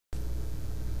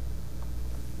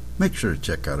Make sure to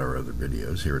check out our other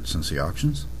videos here at Cincy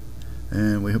Auctions,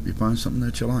 and we hope you find something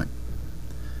that you like.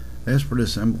 As for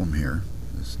this emblem here,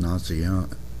 this Nazi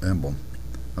emblem,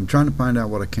 I'm trying to find out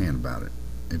what I can about it.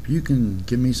 If you can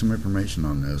give me some information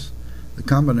on this, the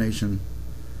combination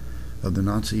of the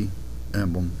Nazi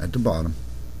emblem at the bottom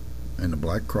and the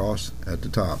black cross at the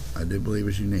top, I do believe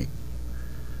is unique.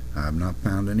 I have not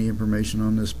found any information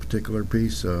on this particular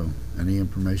piece, so any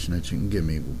information that you can give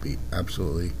me will be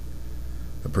absolutely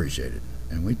appreciated.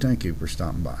 And we thank you for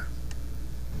stopping by.